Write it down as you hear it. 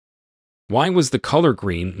Why was the color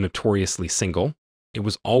green notoriously single? It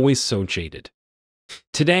was always so jaded.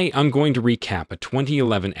 Today, I'm going to recap a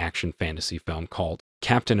 2011 action fantasy film called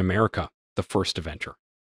Captain America, the First Avenger.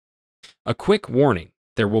 A quick warning,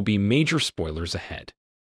 there will be major spoilers ahead.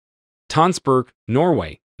 Tonsberg,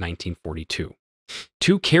 Norway, 1942.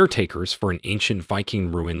 Two caretakers for an ancient Viking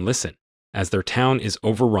ruin listen, as their town is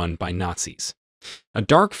overrun by Nazis. A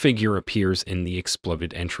dark figure appears in the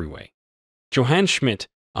exploded entryway. Johann Schmidt,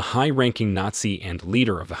 a high-ranking Nazi and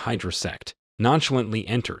leader of the Hydra sect, nonchalantly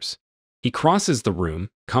enters. He crosses the room,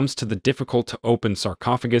 comes to the difficult-to-open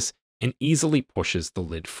sarcophagus, and easily pushes the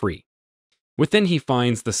lid free. Within he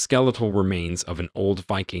finds the skeletal remains of an old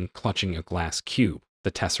Viking clutching a glass cube,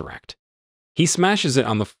 the Tesseract. He smashes it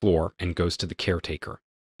on the floor and goes to the caretaker,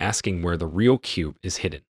 asking where the real cube is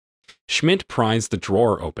hidden. Schmidt pries the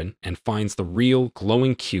drawer open and finds the real,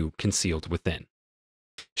 glowing cube concealed within.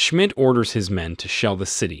 Schmidt orders his men to shell the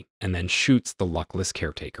city and then shoots the luckless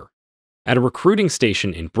caretaker. At a recruiting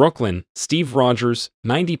station in Brooklyn, Steve Rogers,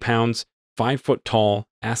 90 pounds, 5 foot tall,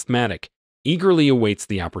 asthmatic, eagerly awaits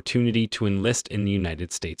the opportunity to enlist in the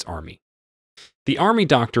United States Army. The Army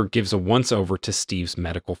doctor gives a once-over to Steve's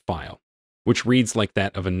medical file, which reads like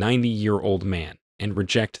that of a 90-year-old man, and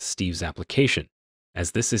rejects Steve's application,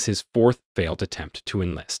 as this is his fourth failed attempt to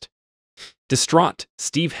enlist. Distraught,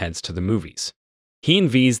 Steve heads to the movies. He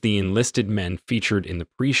envies the enlisted men featured in the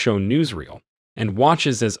pre-show newsreel and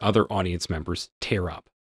watches as other audience members tear up.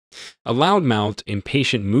 A loud-mouthed,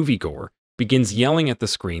 impatient moviegoer begins yelling at the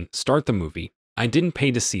screen, "Start the movie, I didn't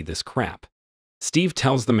pay to see this crap." Steve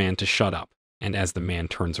tells the man to shut up, and as the man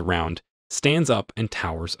turns around, stands up and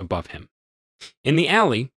towers above him. In the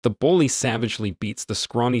alley, the bully savagely beats the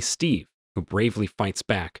scrawny Steve, who bravely fights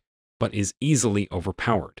back, but is easily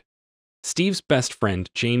overpowered. Steve's best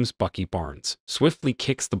friend, James Bucky Barnes, swiftly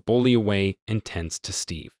kicks the bully away and tends to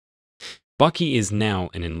Steve. Bucky is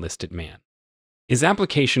now an enlisted man. His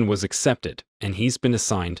application was accepted, and he's been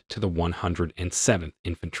assigned to the 107th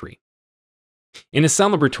Infantry. In a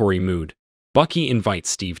celebratory mood, Bucky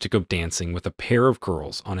invites Steve to go dancing with a pair of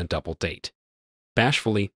girls on a double date.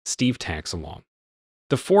 Bashfully, Steve tags along.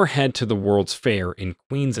 The four head to the World's Fair in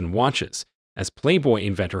Queens and watches as Playboy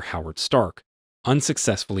inventor Howard Stark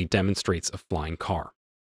unsuccessfully demonstrates a flying car.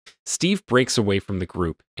 Steve breaks away from the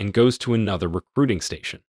group and goes to another recruiting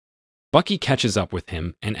station. Bucky catches up with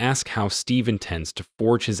him and asks how Steve intends to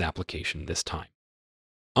forge his application this time.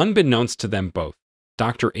 Unbeknownst to them both,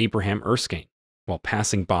 Dr. Abraham Erskine, while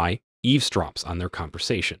passing by, eavesdrops on their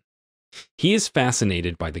conversation. He is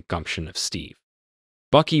fascinated by the gumption of Steve.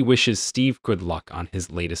 Bucky wishes Steve good luck on his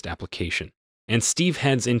latest application, and Steve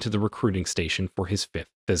heads into the recruiting station for his 5th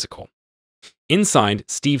physical. Inside,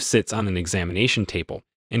 Steve sits on an examination table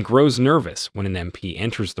and grows nervous when an MP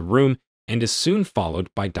enters the room and is soon followed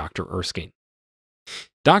by Dr. Erskine.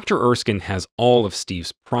 Dr. Erskine has all of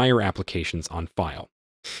Steve's prior applications on file.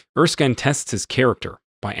 Erskine tests his character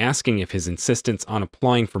by asking if his insistence on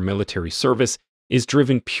applying for military service is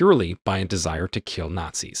driven purely by a desire to kill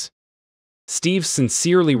Nazis. Steve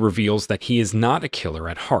sincerely reveals that he is not a killer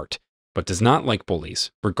at heart, but does not like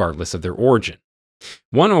bullies, regardless of their origin.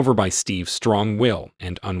 Won over by Steve's strong will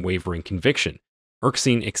and unwavering conviction,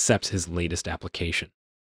 Erskine accepts his latest application.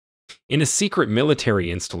 In a secret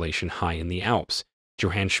military installation high in the Alps,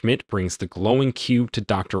 Johann Schmidt brings the glowing cube to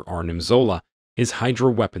Dr. Arnim Zola, his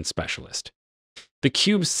Hydra weapon specialist. The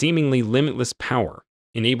cube's seemingly limitless power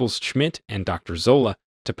enables Schmidt and Dr. Zola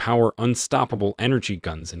to power unstoppable energy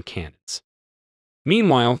guns and cannons.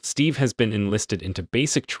 Meanwhile, Steve has been enlisted into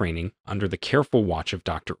basic training under the careful watch of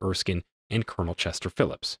Dr. Erskine and Colonel Chester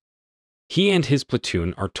Phillips. He and his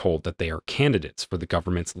platoon are told that they are candidates for the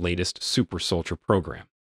government's latest super soldier program.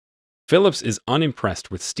 Phillips is unimpressed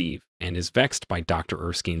with Steve and is vexed by Dr.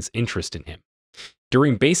 Erskine's interest in him.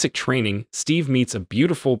 During basic training, Steve meets a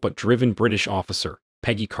beautiful but driven British officer,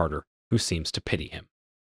 Peggy Carter, who seems to pity him.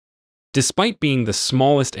 Despite being the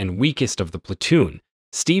smallest and weakest of the platoon,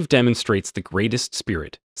 Steve demonstrates the greatest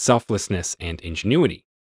spirit, selflessness, and ingenuity,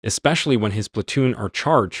 especially when his platoon are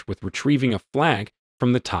charged with retrieving a flag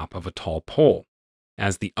from the top of a tall pole.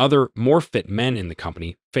 As the other, more fit men in the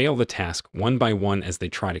company fail the task one by one as they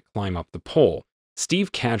try to climb up the pole,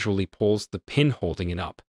 Steve casually pulls the pin holding it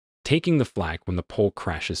up, taking the flag when the pole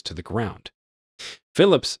crashes to the ground.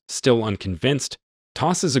 Phillips, still unconvinced,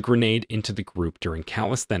 tosses a grenade into the group during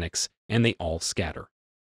calisthenics, and they all scatter.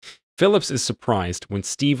 Phillips is surprised when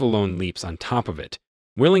Steve alone leaps on top of it,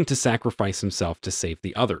 willing to sacrifice himself to save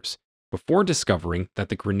the others, before discovering that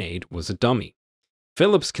the grenade was a dummy.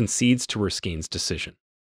 Phillips concedes to Erskine's decision.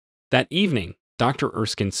 That evening, Dr.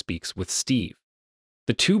 Erskine speaks with Steve.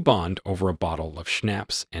 The two bond over a bottle of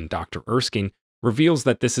schnapps, and Dr. Erskine reveals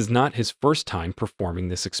that this is not his first time performing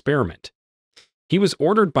this experiment. He was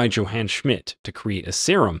ordered by Johann Schmidt to create a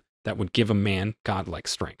serum that would give a man godlike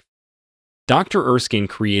strength. Dr. Erskine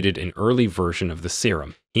created an early version of the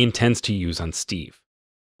serum he intends to use on Steve.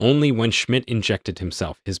 Only when Schmidt injected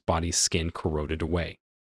himself, his body's skin corroded away.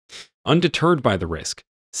 Undeterred by the risk,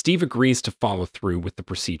 Steve agrees to follow through with the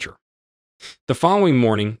procedure. The following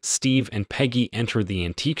morning, Steve and Peggy enter the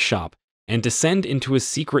antique shop and descend into a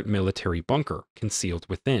secret military bunker concealed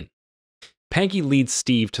within. Peggy leads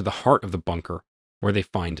Steve to the heart of the bunker, where they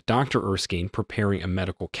find Dr. Erskine preparing a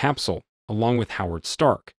medical capsule along with Howard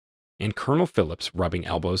Stark, and Colonel Phillips rubbing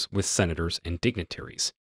elbows with senators and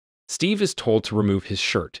dignitaries. Steve is told to remove his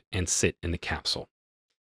shirt and sit in the capsule.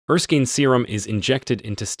 Erskine's serum is injected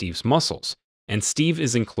into Steve's muscles, and Steve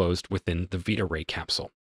is enclosed within the Vita Ray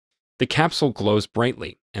capsule. The capsule glows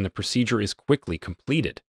brightly, and the procedure is quickly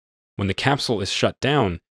completed. When the capsule is shut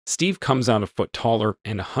down, Steve comes out a foot taller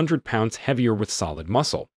and 100 pounds heavier with solid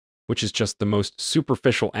muscle, which is just the most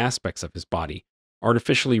superficial aspects of his body,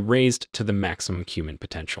 artificially raised to the maximum human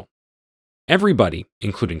potential. Everybody,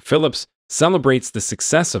 including Phillips, celebrates the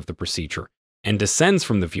success of the procedure and descends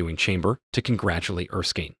from the viewing chamber to congratulate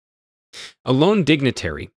Erskine. A lone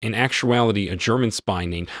dignitary, in actuality a German spy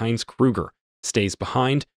named Heinz Kruger, stays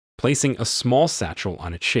behind, placing a small satchel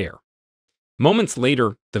on a chair. Moments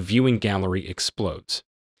later, the viewing gallery explodes.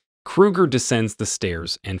 Kruger descends the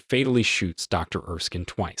stairs and fatally shoots Dr. Erskine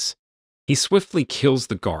twice. He swiftly kills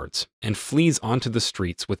the guards and flees onto the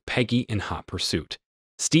streets with Peggy in hot pursuit.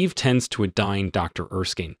 Steve tends to a dying Dr.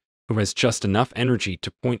 Erskine, who has just enough energy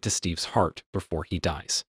to point to Steve's heart before he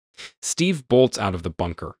dies. Steve bolts out of the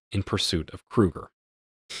bunker in pursuit of Kruger.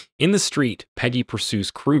 In the street, Peggy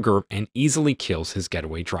pursues Kruger and easily kills his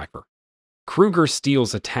getaway driver. Kruger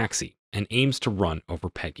steals a taxi and aims to run over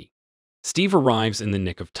Peggy. Steve arrives in the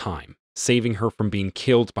nick of time, saving her from being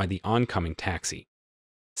killed by the oncoming taxi.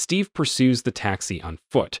 Steve pursues the taxi on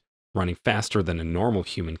foot, running faster than a normal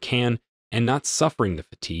human can and not suffering the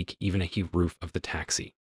fatigue even at the roof of the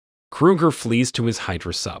taxi. Kruger flees to his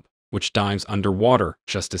Hydra sub, which dives underwater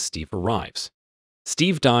just as Steve arrives.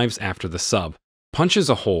 Steve dives after the sub, punches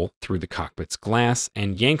a hole through the cockpit's glass,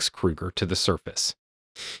 and yanks Kruger to the surface.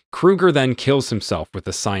 Kruger then kills himself with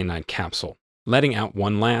a cyanide capsule, letting out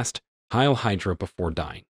one last Heil Hydra before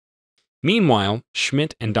dying. Meanwhile,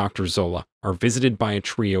 Schmidt and Dr. Zola are visited by a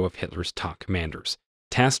trio of Hitler's top commanders,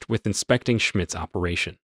 tasked with inspecting Schmidt's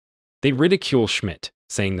operation. They ridicule Schmidt,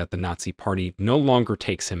 saying that the Nazi Party no longer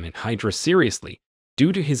takes him and Hydra seriously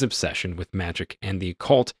due to his obsession with magic and the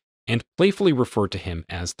occult, and playfully refer to him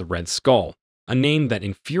as the Red Skull, a name that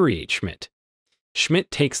infuriates Schmidt. Schmidt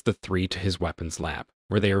takes the three to his weapons lab,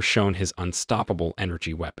 where they are shown his unstoppable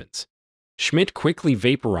energy weapons. Schmidt quickly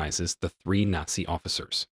vaporizes the three Nazi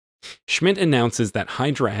officers. Schmidt announces that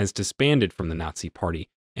Hydra has disbanded from the Nazi Party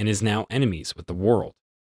and is now enemies with the world.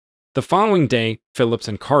 The following day, Phillips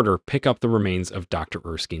and Carter pick up the remains of Dr.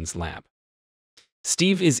 Erskine's lab.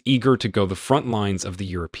 Steve is eager to go the front lines of the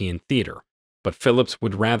European theater, but Phillips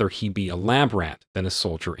would rather he be a lab rat than a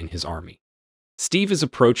soldier in his army. Steve is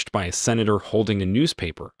approached by a senator holding a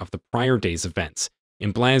newspaper of the prior day's events,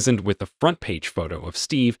 emblazoned with a front-page photo of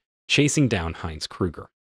Steve chasing down Heinz Kruger.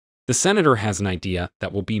 The senator has an idea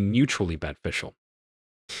that will be mutually beneficial.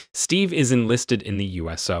 Steve is enlisted in the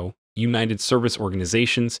USO, United Service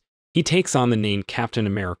Organizations. He takes on the name Captain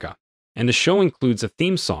America, and the show includes a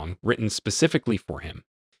theme song written specifically for him,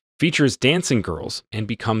 features dancing girls, and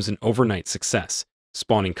becomes an overnight success,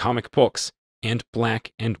 spawning comic books and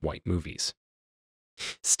black and white movies.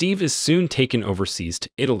 Steve is soon taken overseas to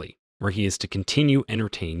Italy, where he is to continue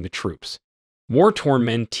entertaining the troops. War-torn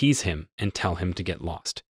men tease him and tell him to get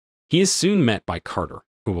lost. He is soon met by Carter,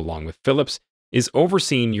 who, along with Phillips, is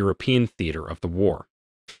overseeing European theater of the war.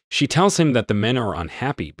 She tells him that the men are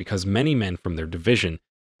unhappy because many men from their division,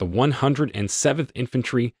 the 107th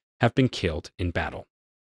Infantry, have been killed in battle.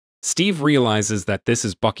 Steve realizes that this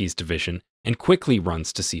is Bucky's division and quickly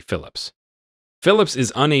runs to see Phillips. Phillips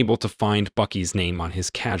is unable to find Bucky's name on his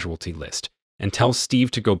casualty list and tells Steve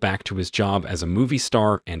to go back to his job as a movie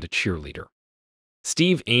star and a cheerleader.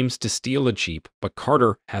 Steve aims to steal a Jeep, but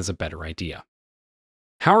Carter has a better idea.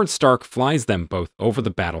 Howard Stark flies them both over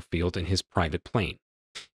the battlefield in his private plane.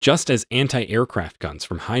 Just as anti-aircraft guns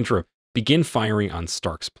from Hydra begin firing on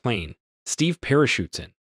Stark's plane, Steve parachutes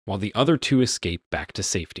in, while the other two escape back to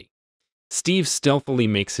safety. Steve stealthily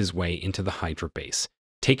makes his way into the Hydra base,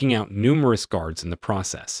 taking out numerous guards in the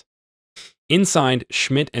process. Inside,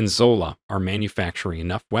 Schmidt and Zola are manufacturing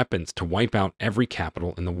enough weapons to wipe out every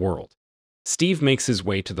capital in the world. Steve makes his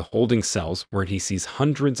way to the holding cells where he sees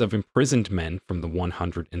hundreds of imprisoned men from the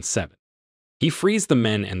 107. He frees the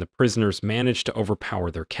men, and the prisoners manage to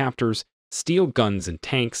overpower their captors, steal guns and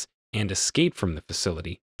tanks, and escape from the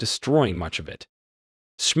facility, destroying much of it.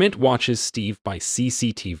 Schmidt watches Steve by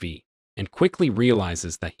CCTV and quickly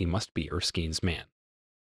realizes that he must be Erskine's man.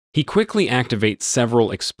 He quickly activates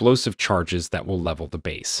several explosive charges that will level the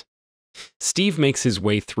base. Steve makes his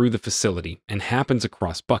way through the facility and happens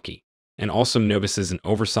across Bucky, and also notices an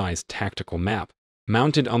oversized tactical map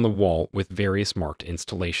mounted on the wall with various marked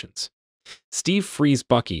installations. Steve frees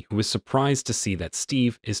Bucky, who is surprised to see that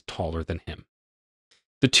Steve is taller than him.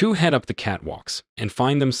 The two head up the catwalks and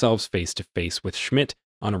find themselves face to face with Schmidt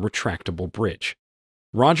on a retractable bridge.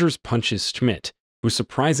 Rogers punches Schmidt, who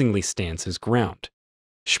surprisingly stands his ground.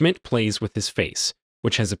 Schmidt plays with his face,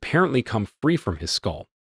 which has apparently come free from his skull,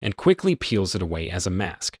 and quickly peels it away as a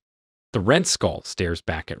mask. The Red Skull stares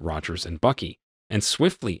back at Rogers and Bucky, and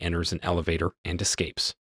swiftly enters an elevator and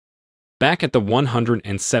escapes. Back at the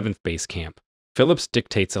 107th base camp, Phillips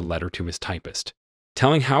dictates a letter to his typist,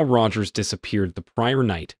 telling how Rogers disappeared the prior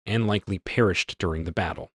night and likely perished during the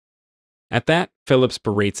battle. At that, Phillips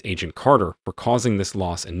berates Agent Carter for causing this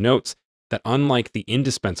loss and notes that unlike the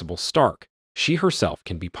indispensable Stark, she herself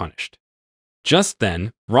can be punished. Just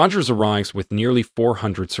then, Rogers arrives with nearly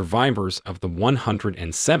 400 survivors of the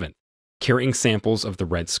 107th, carrying samples of the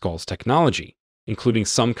Red Skull's technology, including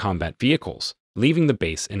some combat vehicles, leaving the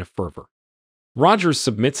base in a fervor. Rogers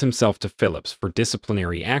submits himself to Phillips for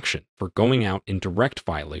disciplinary action for going out in direct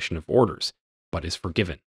violation of orders, but is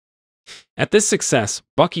forgiven. At this success,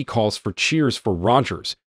 Bucky calls for cheers for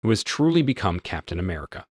Rogers, who has truly become Captain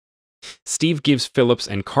America. Steve gives Phillips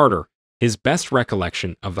and Carter his best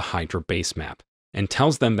recollection of the Hydra base map, and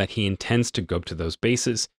tells them that he intends to go to those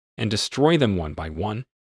bases and destroy them one by one,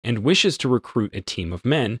 and wishes to recruit a team of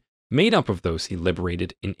men made up of those he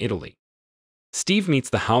liberated in Italy. Steve meets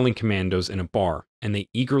the Howling Commandos in a bar, and they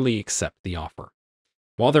eagerly accept the offer.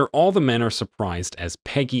 While there, all the men are surprised as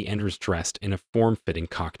Peggy enters dressed in a form-fitting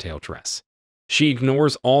cocktail dress. She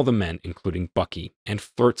ignores all the men, including Bucky, and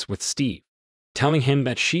flirts with Steve, telling him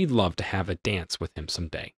that she'd love to have a dance with him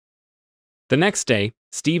someday. The next day,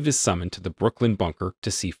 Steve is summoned to the Brooklyn bunker to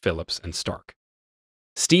see Phillips and Stark.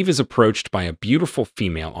 Steve is approached by a beautiful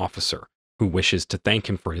female officer who wishes to thank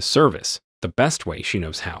him for his service, the best way she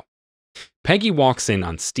knows how. Peggy walks in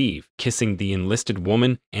on Steve, kissing the enlisted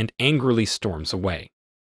woman, and angrily storms away.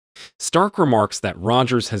 Stark remarks that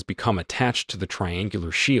Rogers has become attached to the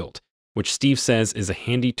triangular shield, which Steve says is a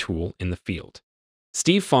handy tool in the field.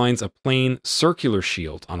 Steve finds a plain, circular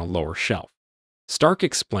shield on a lower shelf. Stark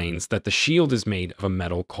explains that the shield is made of a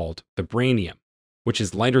metal called vibranium, which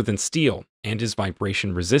is lighter than steel and is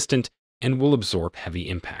vibration resistant and will absorb heavy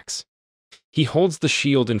impacts. He holds the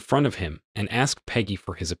shield in front of him and asks Peggy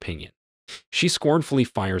for his opinion. She scornfully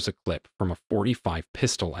fires a clip from a .45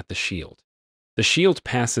 pistol at the shield. The shield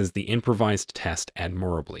passes the improvised test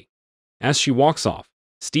admirably. As she walks off,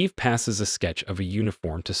 Steve passes a sketch of a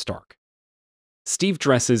uniform to Stark. Steve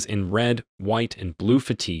dresses in red, white, and blue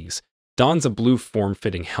fatigues, dons a blue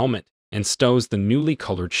form-fitting helmet, and stows the newly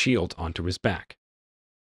colored shield onto his back.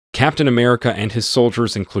 Captain America and his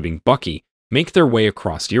soldiers, including Bucky, make their way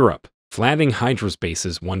across Europe, flattening Hydra's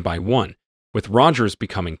bases one by one, with Rogers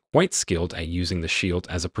becoming quite skilled at using the shield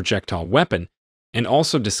as a projectile weapon, and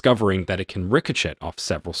also discovering that it can ricochet off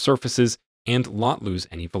several surfaces and not lose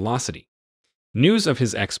any velocity. News of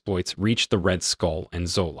his exploits reach the Red Skull and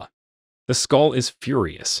Zola. The Skull is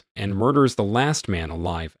furious and murders the last man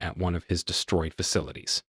alive at one of his destroyed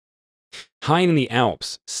facilities. High in the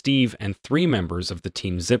Alps, Steve and 3 members of the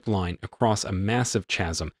team zipline across a massive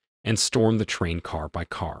chasm and storm the train car by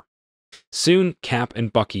car. Soon, Cap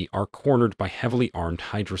and Bucky are cornered by heavily armed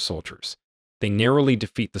Hydra soldiers. They narrowly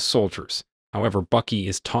defeat the soldiers. However, Bucky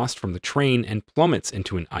is tossed from the train and plummets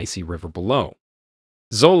into an icy river below.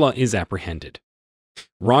 Zola is apprehended.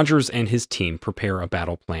 Rogers and his team prepare a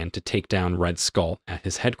battle plan to take down Red Skull at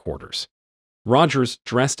his headquarters. Rogers,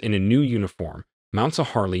 dressed in a new uniform, mounts a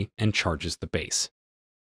Harley and charges the base.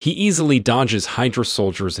 He easily dodges Hydra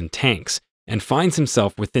soldiers and tanks and finds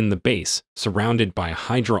himself within the base, surrounded by a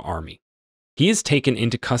Hydra army. He is taken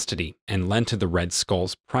into custody and led to the Red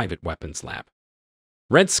Skull's private weapons lab.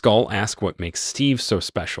 Red Skull asks what makes Steve so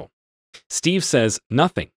special. Steve says,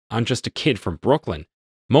 "Nothing, I'm just a kid from Brooklyn,"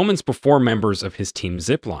 moments before members of his team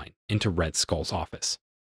zipline into Red Skull's office.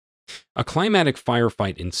 A climatic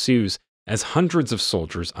firefight ensues as hundreds of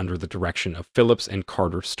soldiers under the direction of Phillips and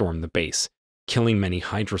Carter storm the base, killing many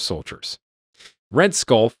Hydra soldiers. Red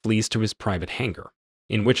Skull flees to his private hangar,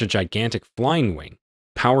 in which a gigantic flying wing,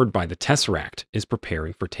 powered by the Tesseract, is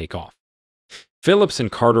preparing for takeoff. Phillips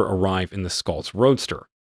and Carter arrive in the Skull's roadster,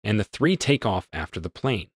 and the three take off after the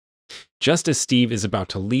plane. Just as Steve is about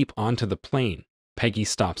to leap onto the plane, Peggy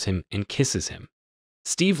stops him and kisses him.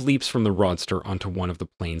 Steve leaps from the roadster onto one of the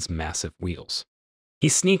plane's massive wheels. He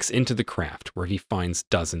sneaks into the craft where he finds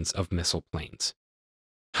dozens of missile planes.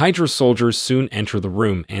 Hydra soldiers soon enter the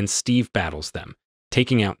room and Steve battles them,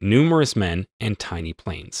 taking out numerous men and tiny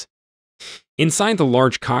planes. Inside the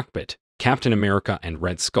large cockpit, Captain America and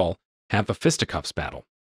Red Skull have a fisticuffs battle.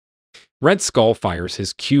 Red Skull fires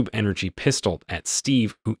his cube energy pistol at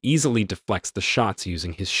Steve, who easily deflects the shots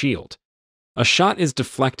using his shield. A shot is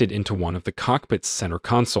deflected into one of the cockpit's center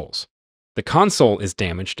consoles. The console is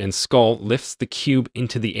damaged and Skull lifts the cube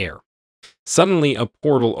into the air. Suddenly, a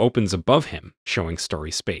portal opens above him, showing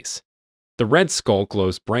starry space. The Red Skull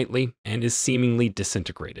glows brightly and is seemingly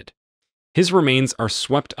disintegrated. His remains are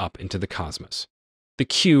swept up into the cosmos. The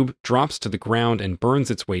cube drops to the ground and burns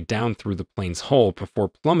its way down through the plane's hull before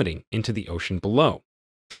plummeting into the ocean below.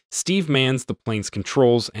 Steve mans the plane's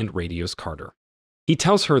controls and radios Carter. He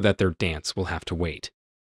tells her that their dance will have to wait.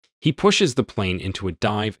 He pushes the plane into a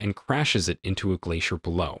dive and crashes it into a glacier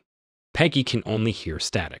below. Peggy can only hear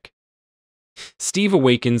static. Steve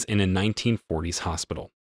awakens in a 1940s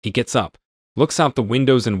hospital. He gets up, looks out the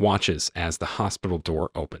windows and watches as the hospital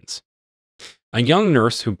door opens. A young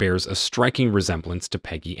nurse who bears a striking resemblance to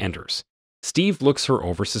Peggy enters. Steve looks her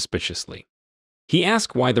over suspiciously. He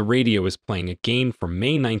asks why the radio is playing a game from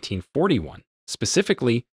May 1941,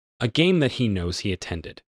 specifically, a game that he knows he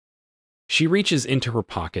attended. She reaches into her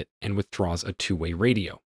pocket and withdraws a two-way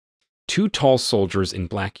radio. Two tall soldiers in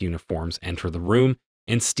black uniforms enter the room,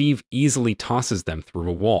 and Steve easily tosses them through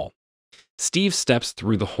a wall. Steve steps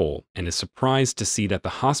through the hole and is surprised to see that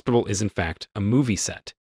the hospital is in fact a movie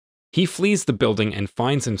set. He flees the building and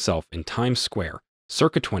finds himself in Times Square,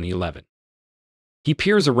 circa 2011. He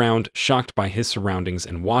peers around, shocked by his surroundings,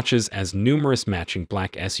 and watches as numerous matching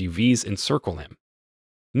black SUVs encircle him.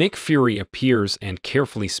 Nick Fury appears and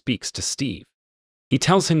carefully speaks to Steve. He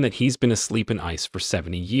tells him that he's been asleep in ice for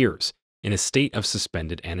 70 years, in a state of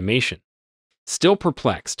suspended animation. Still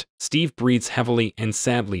perplexed, Steve breathes heavily and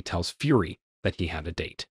sadly tells Fury that he had a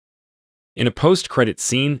date. In a post-credit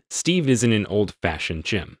scene, Steve is in an old-fashioned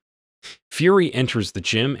gym. Fury enters the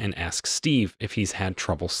gym and asks Steve if he's had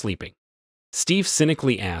trouble sleeping. Steve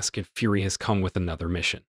cynically asks if Fury has come with another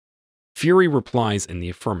mission. Fury replies in the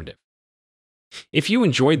affirmative. If you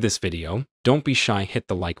enjoyed this video, don't be shy, hit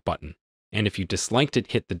the like button. And if you disliked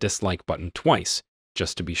it, hit the dislike button twice,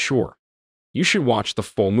 just to be sure. You should watch the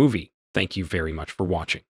full movie. Thank you very much for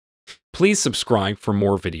watching. Please subscribe for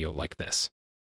more video like this.